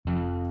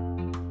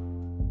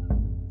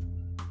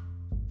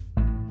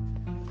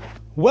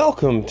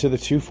Welcome to the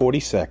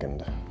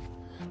 242nd.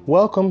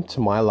 Welcome to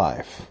my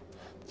life.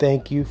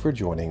 Thank you for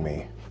joining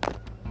me.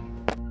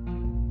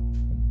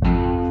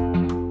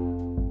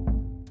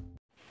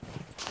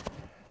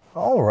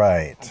 All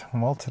right.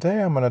 Well,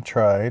 today I'm going to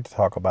try to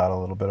talk about a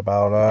little bit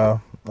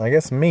about,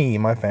 me,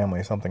 my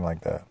family, something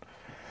like that.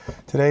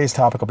 Today's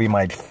topic will be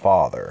my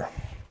father.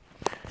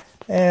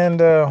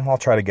 And I'll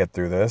try to get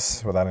through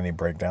this without any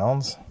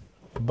breakdowns.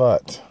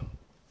 But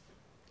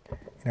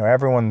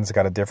everyone's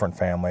got a different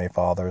family,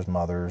 fathers,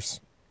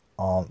 mothers,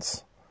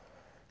 aunts,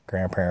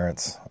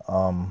 grandparents.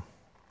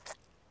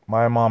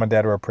 My mom and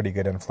dad were a pretty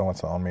good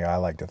influence on me, I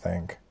like to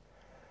think.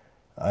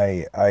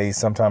 I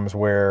sometimes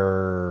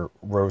wear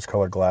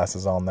rose-colored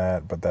glasses on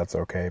that, but that's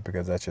okay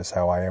because that's just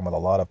how I am with a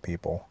lot of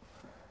people.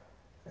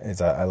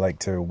 I like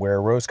to wear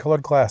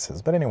rose-colored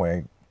glasses. But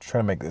anyway,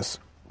 trying to make this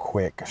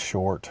quick,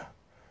 short.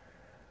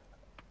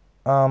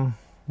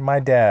 My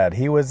dad,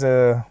 he was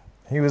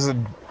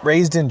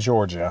raised in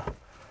Georgia.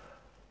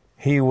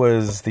 He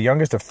was the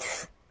youngest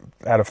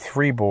out of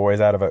 3 boys,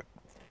 out of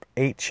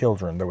 8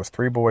 children. There was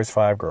 3 boys,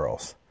 5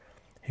 girls.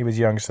 He was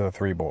youngest of the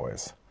 3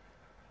 boys.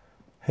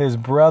 His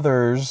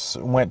brothers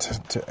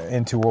went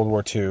into World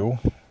War II.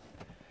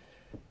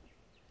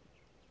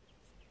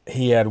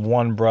 He had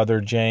one brother,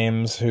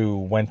 James, who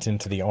went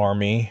into the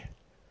army.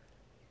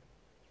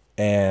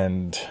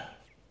 And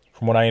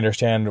from what I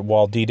understand,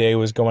 while D-Day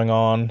was going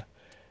on,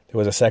 there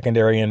was a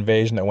secondary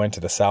invasion that went to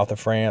the south of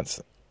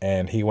France,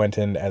 and he went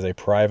in as a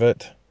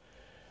private.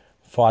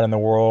 Fought in the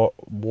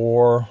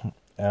war,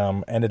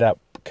 ended up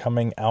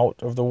coming out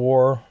of the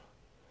war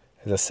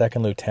as a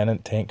second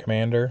lieutenant tank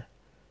commander.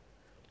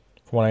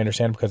 From what I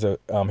understand, because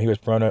he was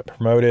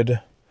promoted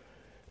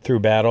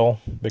through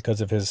battle because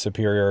of his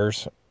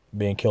superiors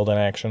being killed in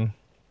action.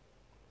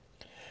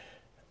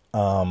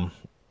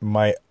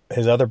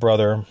 His other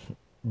brother,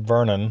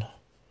 Vernon,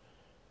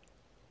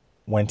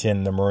 went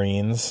in the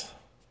Marines,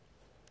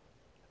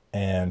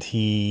 and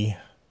he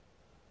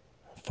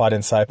fought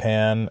in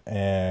Saipan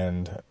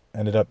and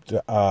ended up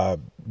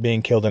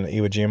being killed in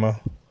Iwo Jima.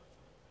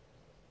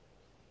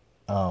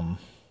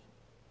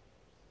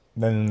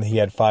 Then he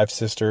had 5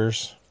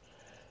 sisters.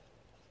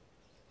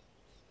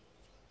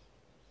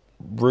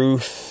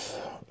 Ruth,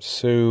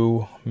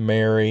 Sue,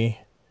 Mary,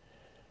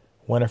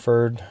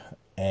 Winifred,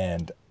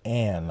 and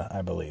Anne,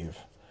 I believe.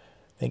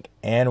 I think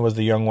Anne was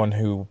the young one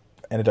who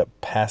ended up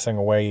passing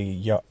away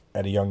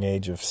at a young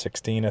age of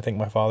 16, I think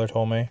my father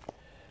told me.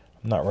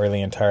 I'm not really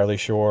entirely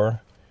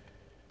sure.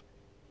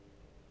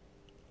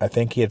 I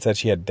think he had said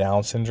she had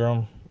Down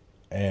syndrome,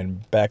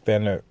 and back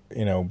then,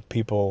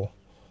 people,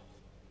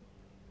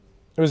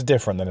 it was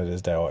different than it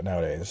is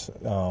nowadays.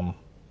 But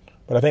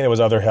I think there was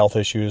other health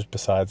issues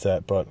besides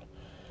that. But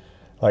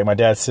like my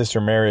dad's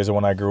sister Mary is the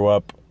one I grew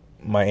up.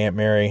 My Aunt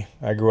Mary,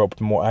 I grew up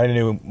more. I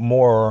knew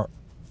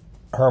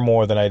her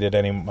more than I did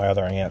any of my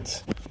other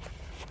aunts.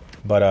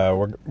 But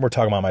we're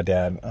talking about my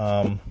dad.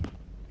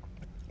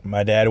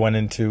 My dad went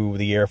into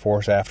the Air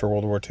Force after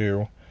World War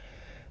II.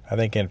 I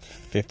think in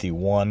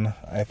 1951,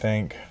 I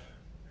think.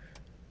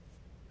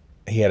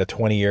 He had a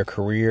 20-year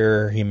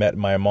career. He met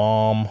my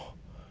mom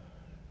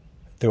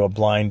through a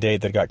blind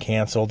date that got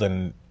canceled,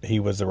 and he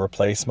was the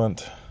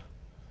replacement.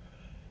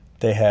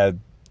 They had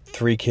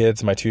 3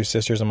 kids, my 2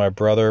 sisters and my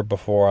brother,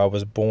 before I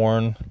was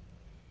born.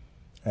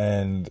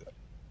 And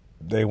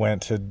they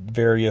went to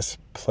various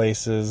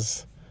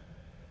places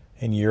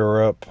in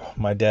Europe.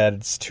 My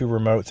dad's 2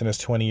 remotes in his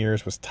 20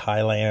 years was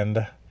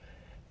Thailand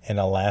and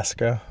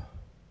Alaska.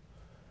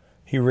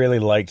 He really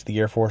liked the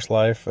Air Force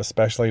life,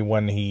 especially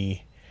when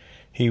he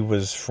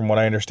was, from what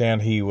I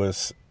understand, he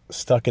was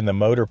stuck in the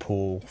motor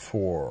pool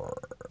for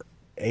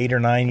 8 or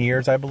 9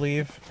 years, I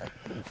believe,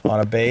 on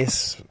a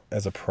base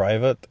as a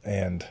private.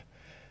 And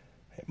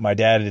my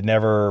dad had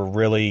never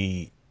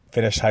really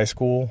finished high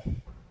school.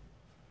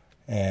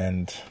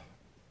 And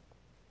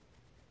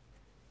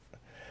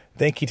I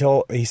think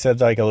he said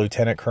like a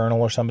lieutenant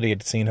colonel or somebody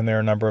had seen him there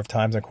a number of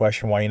times and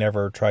questioned why he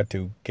never tried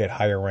to get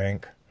higher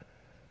rank.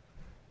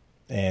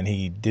 And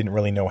he didn't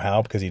really know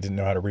how because he didn't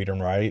know how to read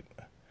and write.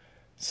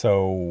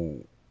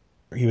 So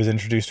he was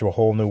introduced to a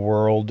whole new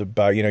world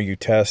about, you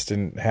test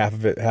and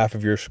half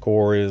of your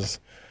score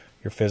is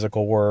your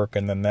physical work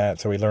and then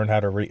that. So he learned how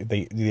to read.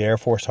 The Air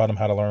Force taught him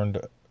how to learn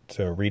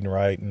to read and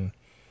write, and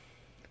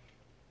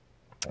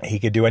he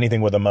could do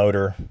anything with a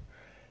motor.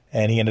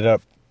 And he ended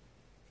up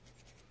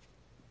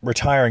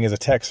retiring as a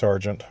tech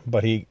sergeant,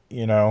 but he,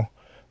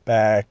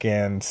 back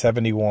in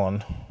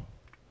 1971,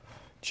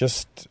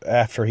 just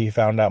after he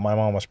found out my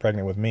mom was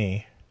pregnant with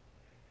me.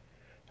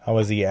 I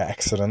was the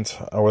accident.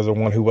 I was the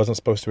one who wasn't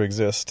supposed to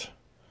exist.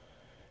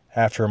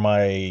 After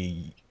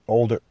my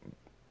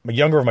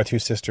younger of my 2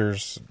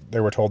 sisters,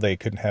 they were told they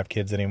couldn't have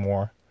kids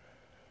anymore.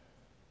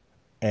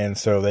 And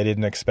so they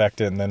didn't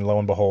expect it, and then lo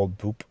and behold,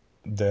 boop,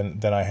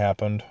 then I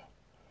happened.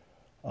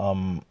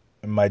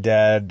 My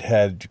dad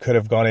could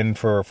have gone in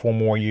for 4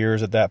 more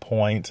years at that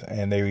point,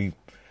 and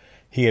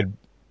he had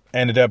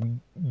ended up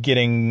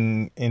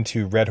getting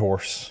into Red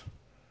Horse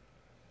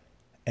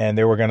and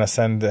they were going to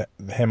send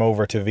him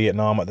over to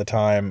Vietnam at the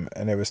time,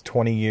 and it was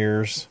 20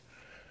 years,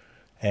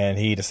 and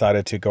he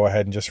decided to go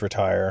ahead and just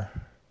retire.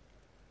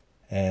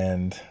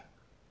 And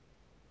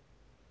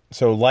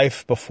so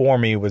life before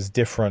me was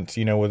different,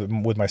 you know,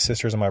 with my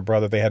sisters and my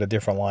brother. They had a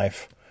different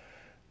life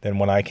than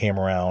when I came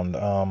around.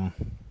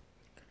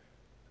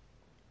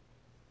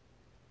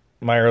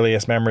 My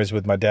earliest memories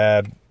with my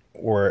dad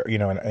were, you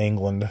know, in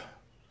England.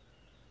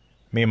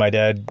 Me and my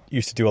dad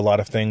used to do a lot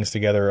of things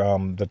together.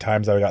 The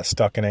times that I got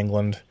stuck in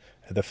England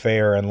at the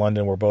fair in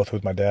London were both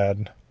with my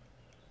dad.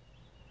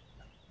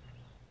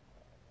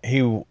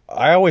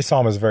 I always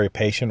saw him as very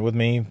patient with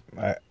me.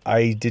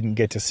 I didn't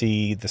get to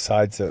see the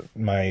sides that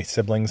my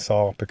siblings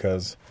saw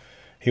because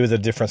he was at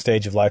a different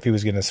stage of life. He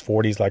was in his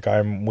 40s like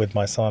I'm with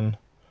my son.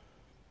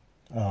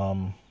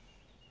 And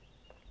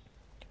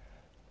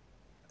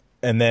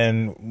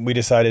then we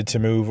decided to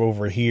move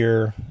over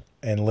here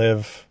and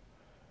live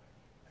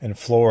in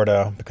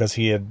Florida because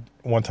he had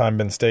one time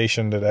been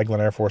stationed at Eglin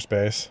Air Force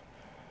Base.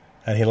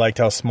 And he liked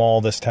how small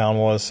this town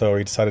was, so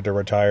he decided to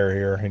retire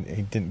here.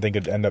 He didn't think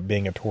it'd end up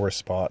being a tourist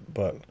spot,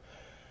 but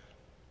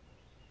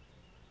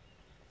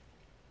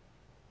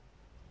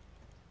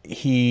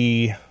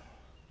he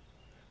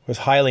was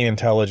highly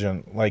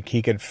intelligent. Like,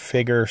 he could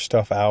figure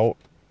stuff out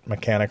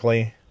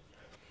mechanically.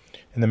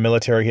 In the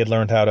military, he had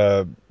learned how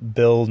to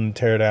build and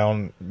tear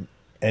down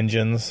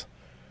engines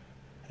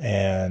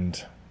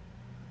and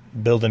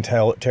build and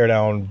tear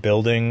down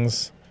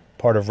buildings.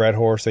 Part of Red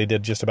Horse, they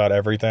did just about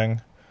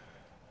everything.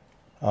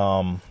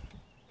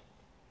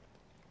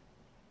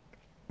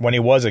 When he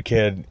was a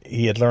kid,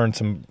 he had learned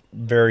some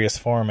various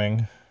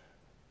farming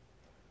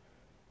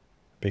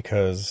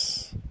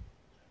because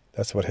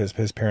that's what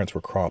his parents were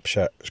crop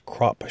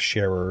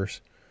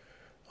sharers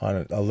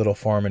on a little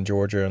farm in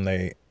Georgia,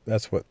 and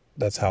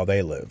that's how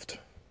they lived.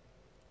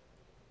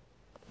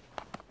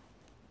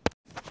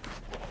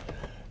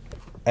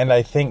 And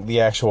I think the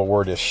actual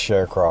word is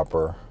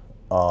sharecropper.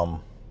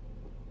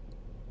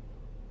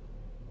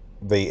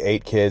 The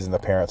 8 kids and the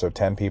parents are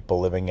 10 people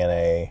living in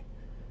a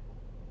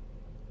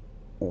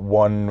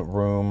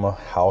one-room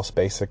house,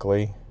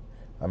 basically.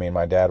 I mean,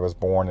 my dad was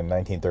born in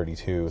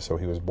 1932, so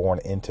he was born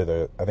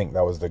into I think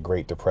that was the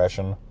Great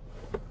Depression.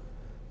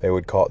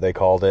 They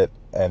called it,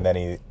 and then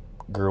he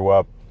grew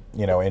up,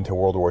 you know, into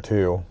World War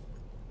II.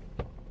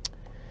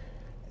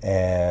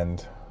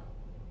 And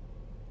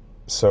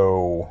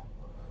so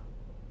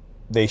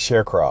they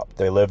sharecropped.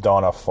 They lived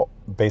on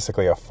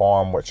basically a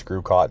farm which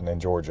grew cotton in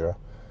Georgia.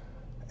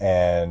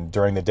 And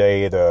during the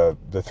day, the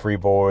 3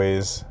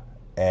 boys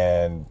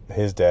and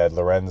his dad,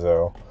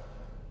 Lorenzo,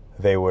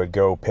 they would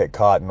go pick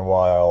cotton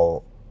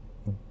while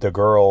the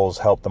girls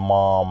helped the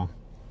mom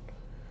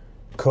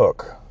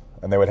cook.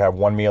 And they would have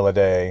one meal a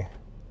day,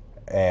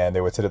 and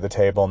they would sit at the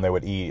table and they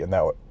would eat, and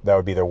that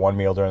would be their one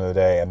meal during the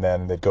day. And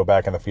then they'd go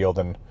back in the field,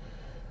 and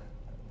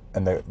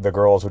the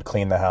girls would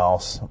clean the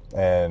house.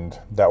 And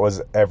that was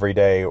every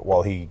day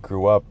while he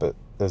grew up, but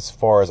as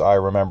far as I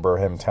remember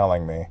him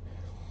telling me.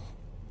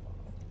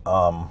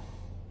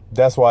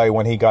 That's why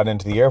when he got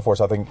into the Air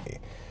Force, I think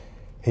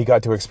he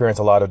got to experience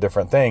a lot of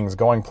different things,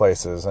 going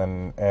places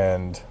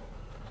and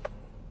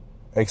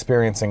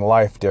experiencing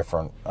life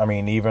different. I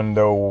mean, even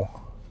though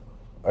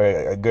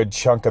a good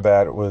chunk of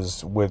that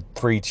was with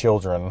 3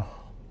 children,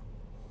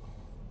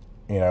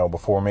 you know,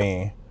 before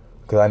me,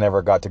 because I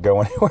never got to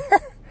go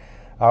anywhere.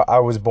 I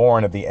was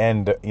born at the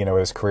end, you know, of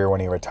his career when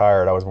he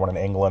retired. I was born in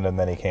England, and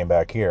then he came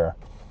back here.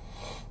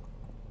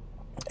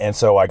 And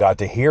so I got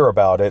to hear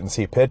about it and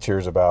see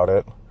pictures about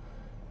it.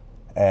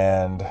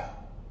 And,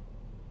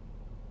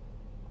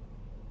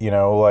 you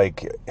know,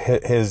 like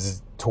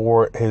his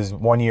tour, his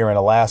 1 year in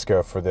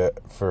Alaska for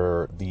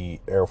the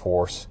Air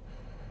Force.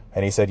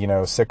 And he said, you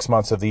know, 6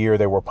 months of the year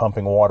they were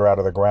pumping water out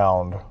of the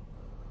ground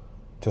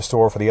to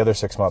store for the other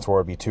 6 months where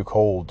it'd be too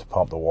cold to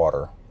pump the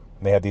water.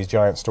 And they had these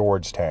giant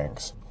storage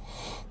tanks.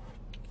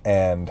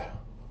 And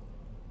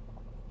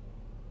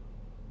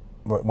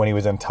when he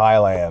was in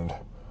Thailand,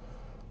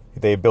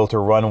 they built a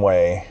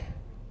runway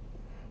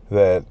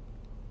that,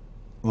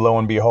 lo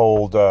and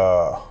behold,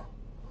 I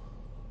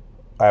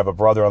have a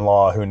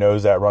brother-in-law who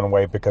knows that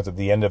runway because at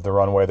the end of the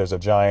runway there's a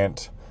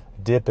giant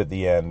dip at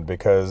the end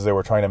because they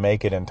were trying to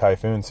make it in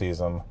typhoon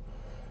season,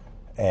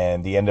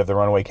 and the end of the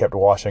runway kept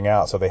washing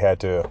out, so they had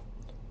to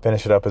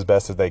finish it up as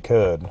best as they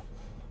could.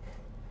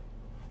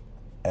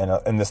 And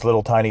in this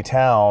little tiny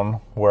town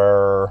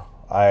where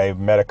I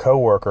met a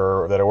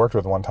coworker that I worked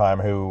with one time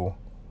who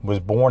was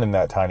born in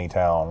that tiny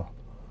town,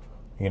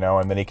 you know,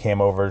 and then he came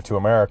over to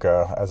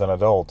America as an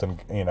adult,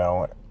 and, you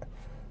know,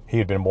 he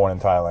had been born in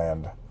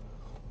Thailand.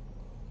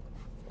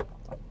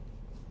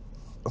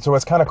 So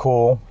it's kind of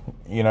cool,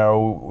 you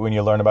know, when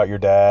you learn about your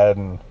dad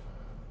and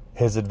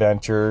his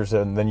adventures,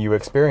 and then you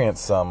experience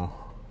some,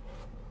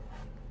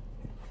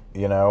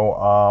 you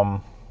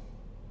know.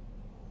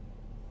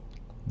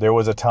 There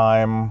was a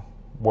time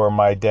where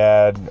my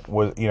dad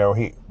was, you know,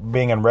 he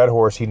being in Red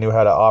Horse, he knew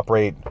how to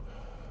operate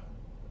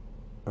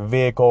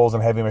vehicles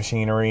and heavy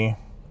machinery.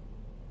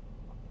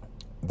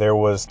 There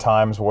was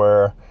times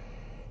where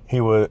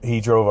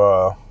He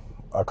drove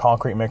a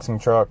concrete mixing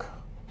truck,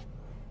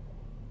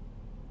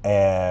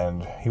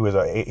 and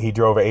he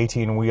drove an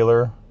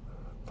 18-wheeler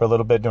for a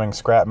little bit doing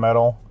scrap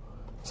metal.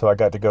 So I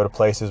got to go to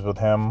places with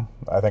him.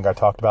 I think I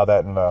talked about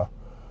that in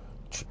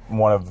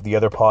one of the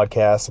other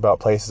podcasts about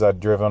places I'd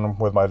driven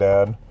with my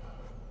dad.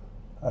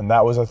 And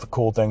that was a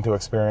cool thing to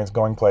experience,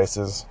 going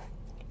places,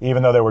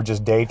 even though they were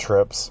just day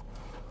trips.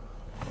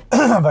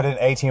 But an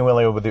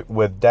 18-wheeler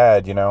with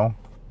Dad, you know.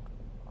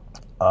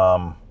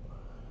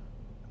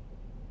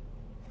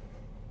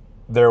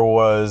 There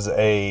was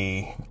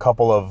a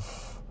couple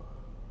of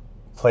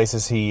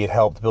places he had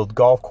helped build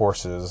golf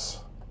courses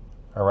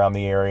around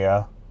the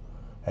area,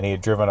 and he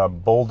had driven a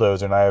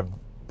bulldozer, and I have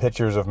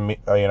pictures of me,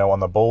 on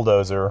the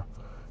bulldozer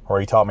where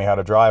he taught me how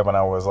to drive when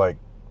I was like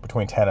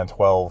between 10 and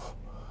 12.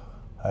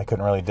 I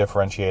couldn't really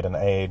differentiate an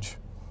age.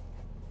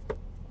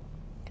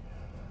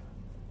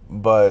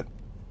 But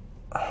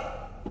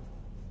I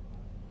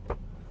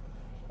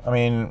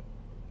mean,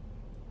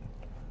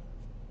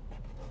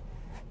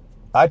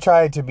 I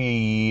tried to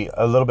be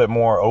a little bit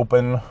more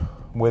open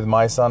with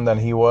my son than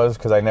he was,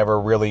 because I never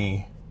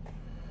really...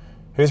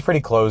 He was pretty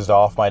closed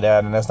off, my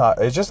dad, and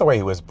it's just the way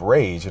he was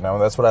raised, you know.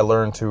 That's what I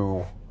learned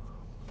to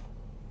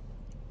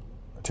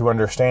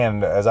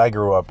understand as I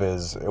grew up,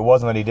 is it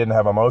wasn't that he didn't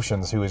have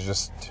emotions, he was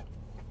just...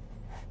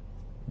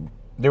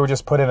 They were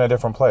just put in a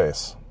different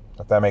place,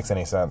 if that makes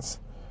any sense.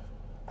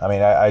 I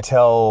mean, I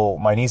tell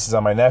my nieces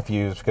and my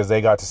nephews, because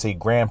they got to see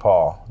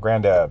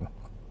granddad,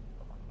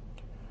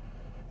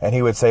 and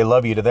he would say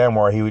love you to them,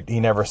 where he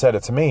never said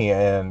it to me,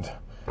 and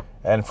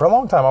for a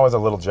long time I was a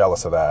little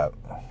jealous of that.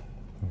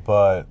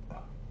 But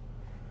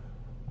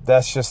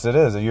that's just it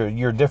is.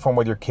 You're different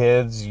with your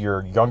kids,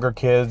 your younger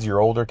kids, your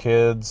older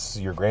kids,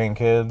 your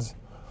grandkids.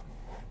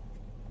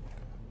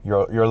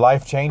 Your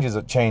life changes,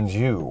 it changes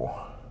you.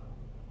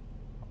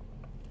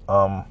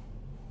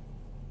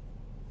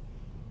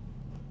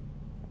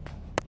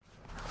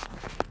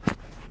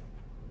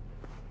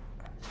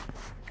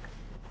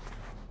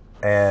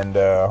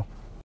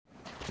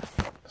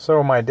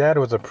 So my dad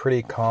was a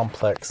pretty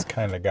complex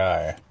kind of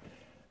guy.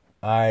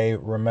 I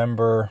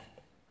remember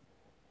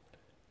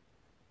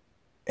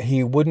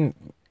he wouldn't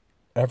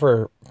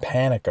ever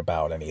panic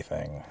about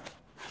anything.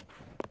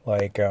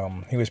 Like,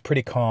 he was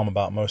pretty calm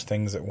about most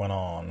things that went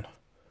on.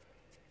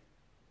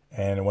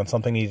 And when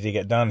something needed to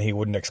get done, he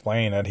wouldn't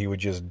explain it, he would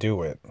just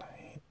do it.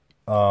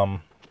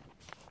 Like,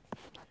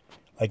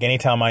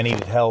 anytime I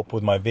needed help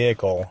with my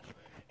vehicle,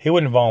 he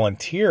wouldn't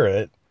volunteer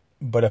it,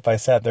 but if I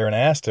sat there and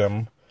asked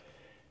him,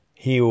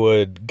 he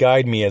would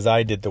guide me as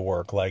I did the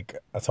work. Like,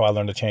 that's how I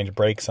learned to change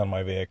brakes on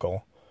my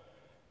vehicle,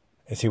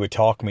 is he would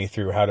talk me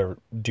through how to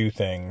do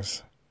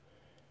things.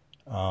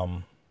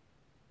 And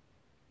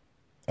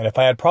if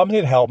I had problems,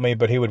 he'd help me,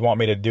 but he would want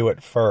me to do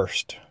it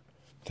first,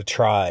 to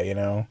try, you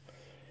know.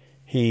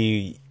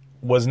 He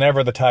was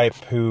never the type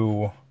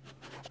who...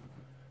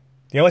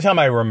 The only time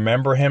I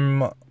remember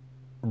him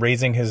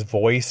raising his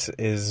voice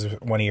is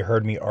when he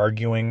heard me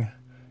arguing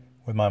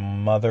with my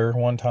mother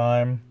one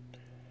time,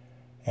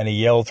 and he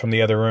yelled from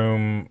the other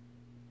room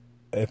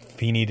if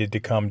he needed to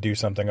come do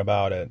something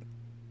about it.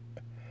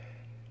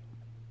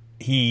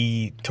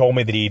 He told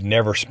me that he'd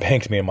never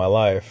spanked me in my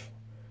life.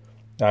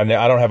 I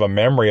don't have a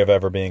memory of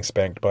ever being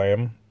spanked by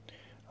him.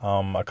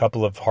 A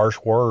couple of harsh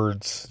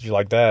words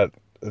like that,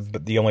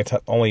 but the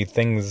only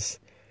things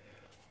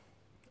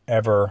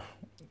ever.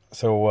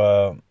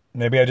 So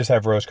maybe I just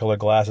have rose-colored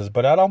glasses,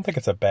 but I don't think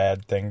it's a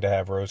bad thing to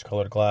have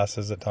rose-colored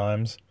glasses at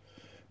times,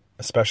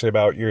 especially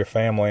about your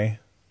family.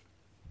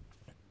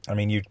 I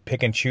mean, you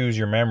pick and choose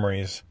your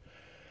memories.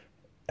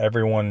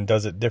 Everyone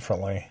does it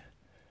differently.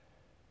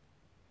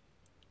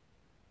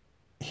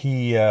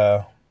 He,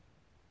 at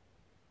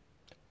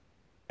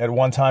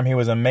one time, he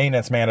was a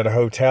maintenance man at a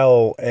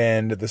hotel,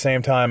 and at the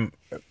same time,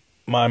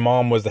 my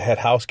mom was the head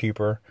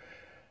housekeeper,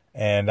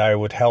 and I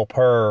would help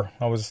her.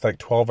 I was like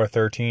 12 or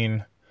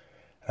 13.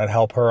 I'd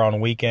help her on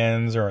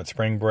weekends or at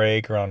spring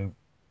break or on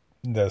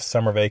the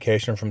summer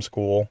vacation from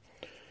school.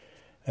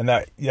 And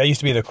that used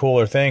to be the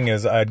cooler thing,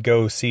 is I'd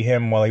go see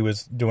him while he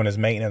was doing his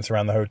maintenance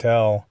around the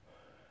hotel.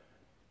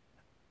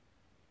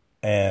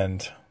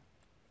 And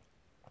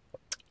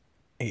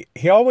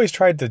he always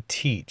tried to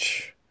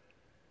teach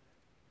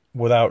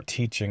without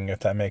teaching, if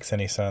that makes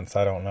any sense.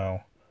 I don't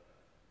know.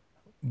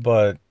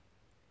 But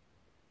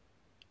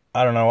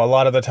I don't know. A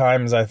lot of the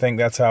times I think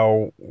that's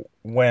how,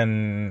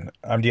 when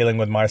I'm dealing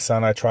with my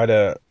son, I try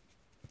to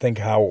think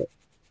how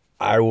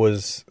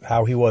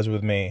he was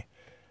with me.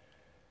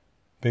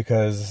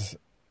 Because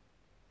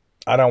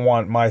I don't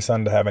want my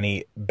son to have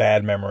any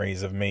bad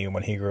memories of me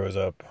when he grows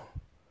up.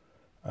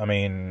 I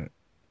mean,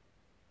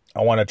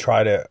 I want to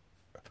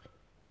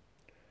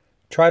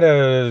try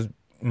to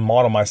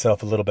model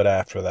myself a little bit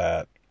after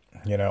that,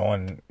 you know,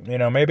 and, you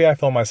know, maybe I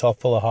fill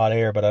myself full of hot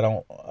air, but I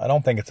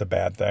don't think it's a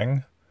bad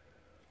thing.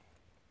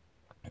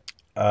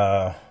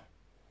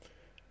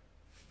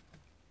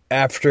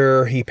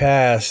 After he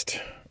passed,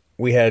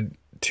 we had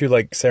two,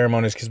 like,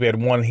 ceremonies, because we had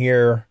one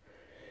here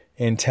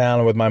in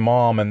town with my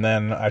mom, and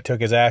then I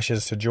took his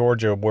ashes to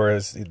Georgia, where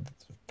his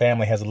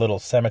family has a little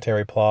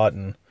cemetery plot,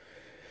 and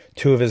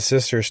two of his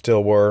sisters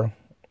still were.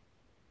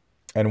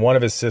 And one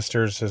of his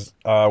sisters,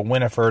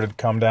 Winifred, had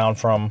come down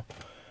from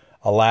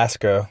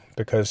Alaska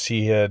because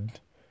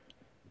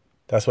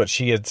that's what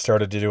she had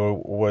started to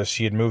do, was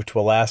she had moved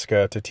to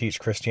Alaska to teach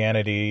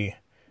Christianity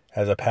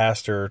as a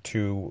pastor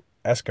to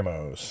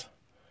Eskimos.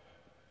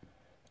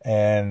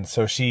 And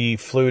so she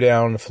flew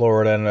down to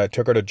Florida, and I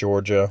took her to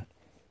Georgia.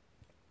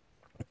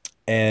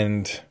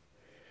 And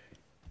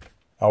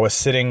I was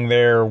sitting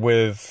there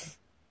with,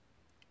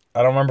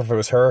 I don't remember if it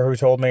was her who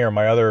told me or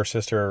my other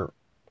sister,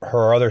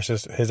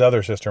 his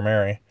other sister,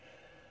 Mary.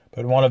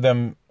 But one of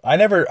them, I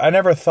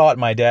never thought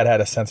my dad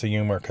had a sense of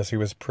humor, because he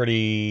was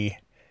pretty,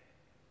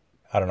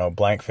 I don't know,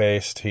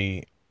 blank-faced.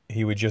 He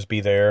would just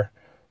be there.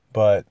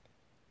 But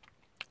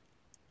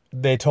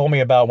they told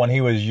me about when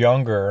he was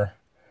younger,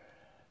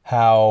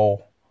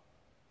 how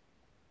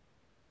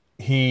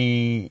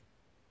he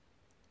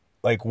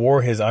like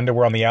wore his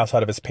underwear on the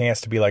outside of his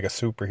pants to be like a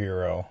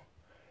superhero,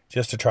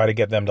 just to try to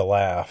get them to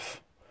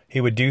laugh.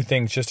 He would do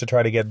things just to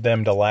try to get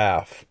them to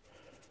laugh.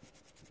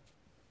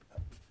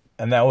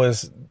 And that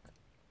was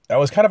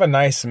kind of a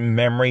nice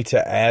memory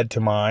to add to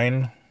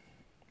mine,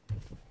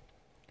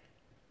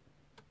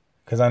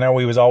 because I know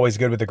he was always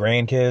good with the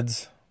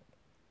grandkids.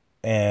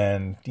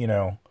 And, you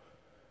know,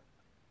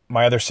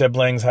 my other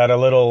siblings had a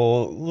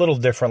little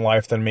different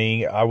life than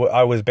me. I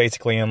was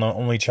basically an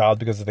only child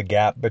because of the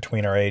gap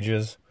between our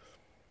ages.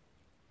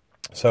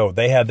 So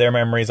they had their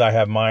memories, I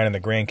have mine, and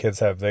the grandkids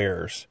have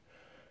theirs.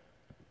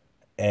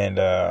 And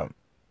I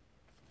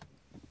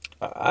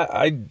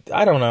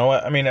don't know.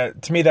 I mean,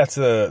 to me, that's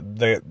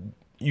the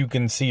you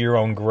can see your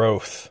own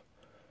growth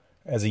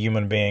as a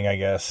human being, I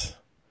guess.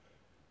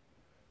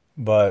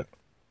 But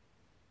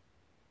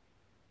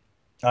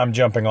I'm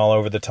jumping all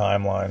over the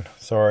timeline.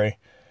 Sorry.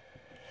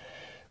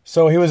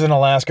 So he was in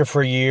Alaska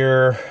for a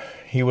year.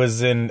 He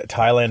was in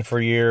Thailand for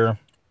a year.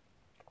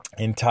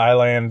 In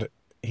Thailand,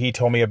 he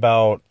told me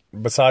about,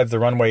 besides the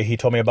runway, he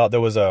told me about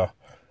there was a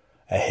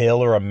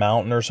hill or a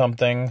mountain or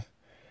something.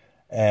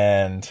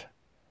 And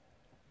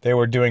they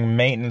were doing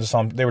maintenance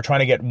on, they were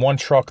trying to get one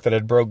truck that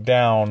had broke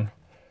down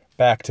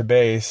back to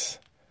base.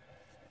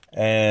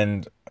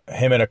 And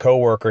him and a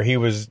coworker,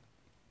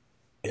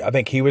 I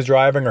think he was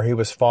driving or he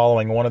was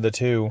following, one of the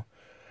two.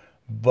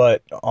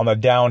 But on the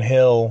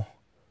downhill,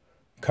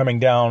 coming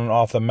down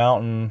off the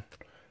mountain,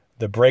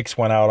 the brakes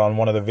went out on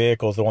one of the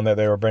vehicles, the one that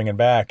they were bringing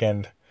back.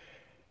 And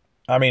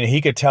I mean,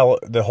 he could tell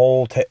the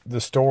whole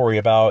the story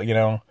about, you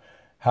know,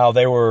 how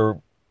they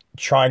were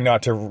trying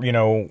not to, you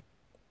know,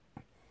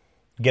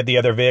 get the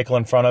other vehicle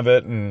in front of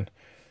it, and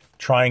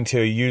trying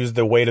to use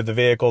the weight of the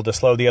vehicle to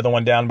slow the other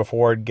one down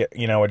before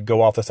it'd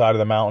go off the side of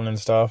the mountain and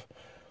stuff.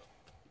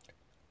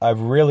 I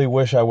really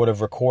wish I would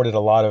have recorded a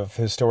lot of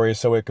his stories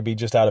so it could be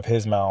just out of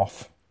his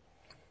mouth.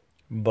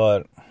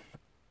 But,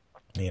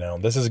 you know,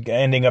 this is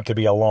ending up to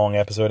be a long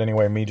episode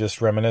anyway, me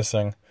just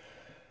reminiscing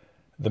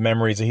the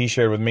memories that he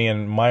shared with me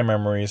and my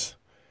memories.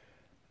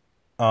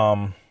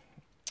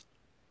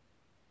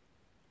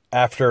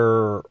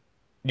 After,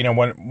 you know,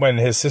 when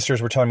his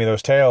sisters were telling me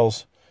those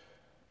tales,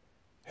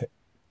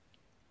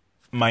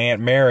 my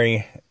Aunt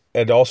Mary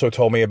had also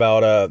told me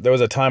about, there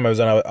was a time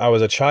I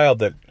was a child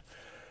that,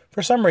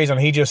 for some reason,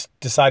 he just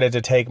decided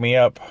to take me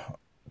up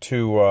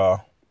to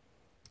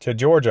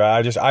Georgia.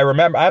 I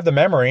remember, I have the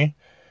memory,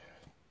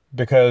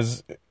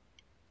 because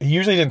he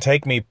usually didn't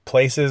take me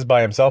places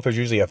by himself. It was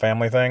usually a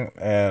family thing,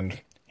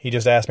 and he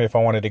just asked me if I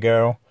wanted to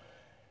go,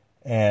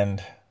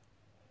 and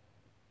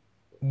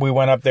we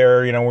went up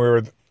there. You know, we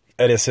were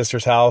at his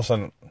sister's house,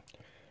 and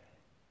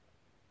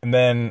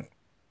then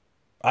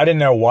I didn't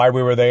know why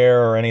we were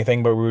there or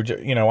anything, but we were,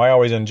 you know, I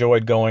always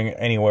enjoyed going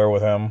anywhere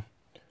with him.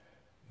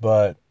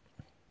 But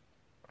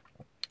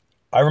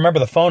I remember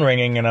the phone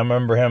ringing, and I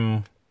remember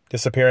him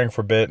disappearing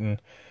for a bit,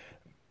 and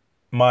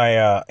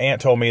my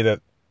aunt told me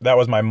that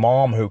was my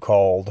mom who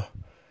called,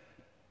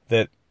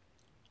 that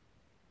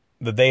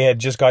they had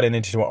just gotten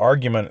into an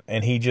argument,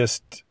 and he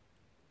just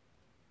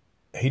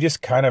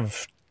kind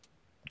of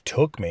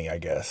took me, I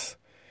guess.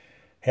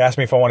 He asked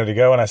me if I wanted to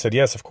go, and I said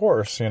yes, of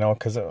course, you know,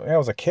 because I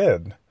was a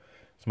kid.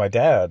 It's my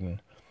dad.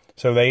 And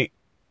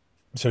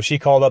so she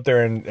called up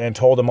there and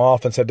told him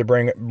off and said to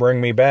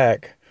bring me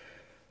back.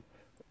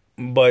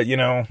 But, you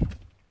know,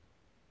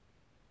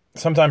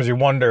 sometimes you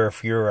wonder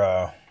if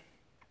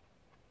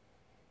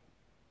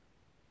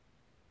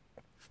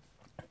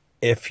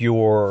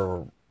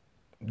your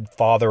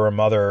father or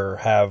mother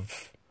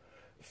have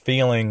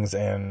feelings,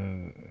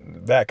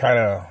 and that kind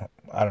of,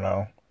 I don't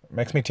know,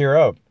 makes me tear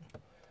up.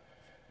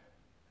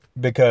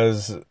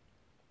 Because,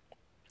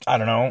 I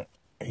don't know,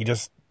 he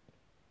just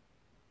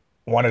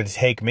wanted to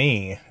take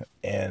me,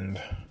 and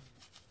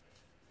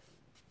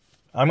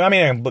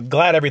I'm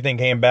glad everything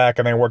came back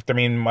and they worked. I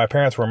mean, my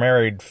parents were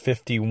married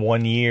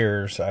 51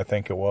 years, I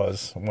think it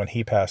was, when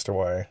he passed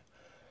away.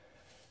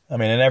 I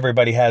mean, and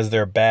everybody has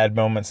their bad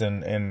moments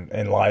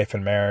in life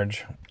and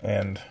marriage,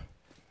 and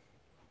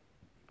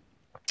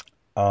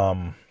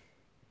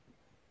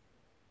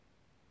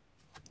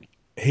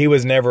he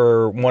was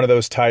never one of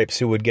those types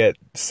who would get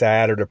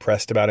sad or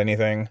depressed about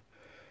anything.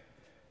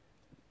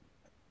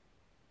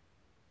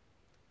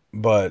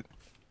 But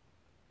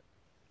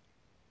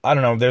I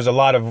don't know, there's a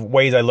lot of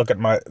ways I look at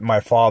my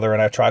father,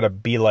 and I try to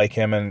be like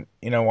him. And,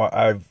 you know,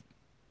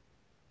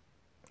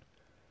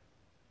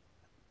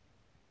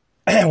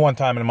 one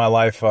time in my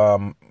life,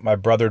 my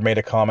brother had made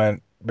a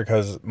comment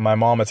because my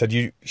mom had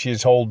said, she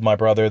told my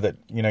brother that,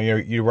 you know,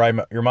 you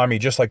remind me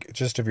just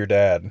of your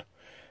dad.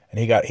 And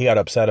he got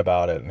upset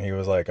about it, and he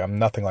was like, I'm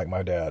nothing like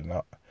my dad.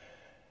 No.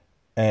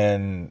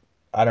 And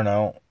I don't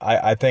know.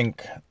 I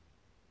think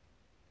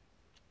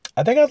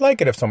I'd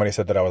like it if somebody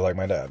said that I was like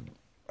my dad.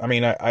 I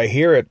mean, I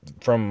hear it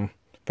from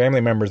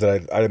family members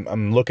that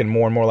I'm looking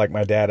more and more like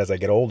my dad as I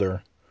get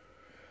older.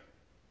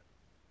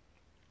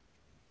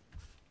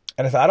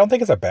 And I don't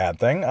think it's a bad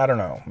thing. I don't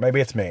know.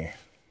 Maybe it's me.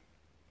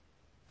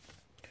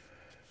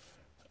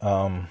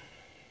 But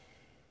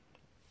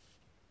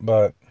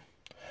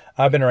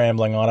I've been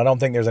rambling on. I don't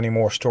think there's any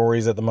more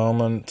stories at the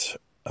moment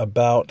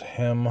about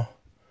him.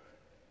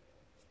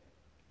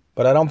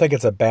 But I don't think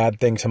it's a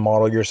bad thing to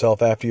model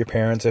yourself after your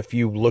parents if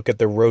you look at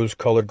the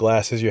rose-colored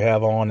glasses you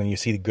have on and you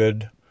see the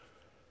good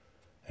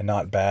and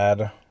not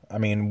bad. I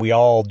mean, we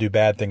all do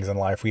bad things in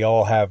life. We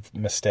all have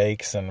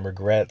mistakes and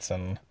regrets,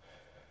 and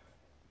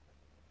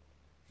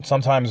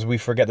sometimes we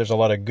forget there's a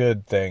lot of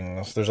good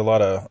things. There's a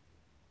lot of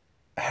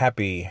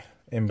happy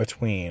in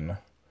between.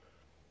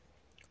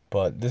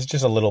 But this is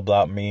just a little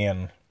about me,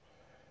 and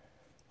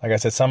like I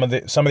said, some of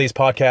these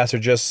podcasts are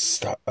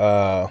just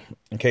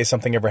in case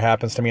something ever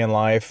happens to me in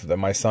life that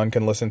my son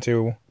can listen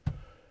to.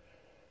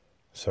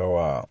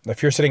 So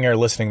if you're sitting here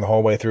listening the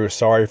whole way through,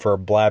 sorry for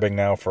blabbing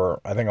now for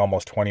I think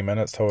almost 20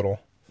 minutes total.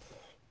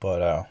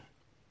 But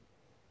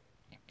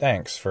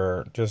thanks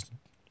for just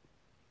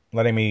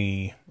letting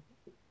me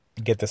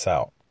get this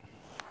out.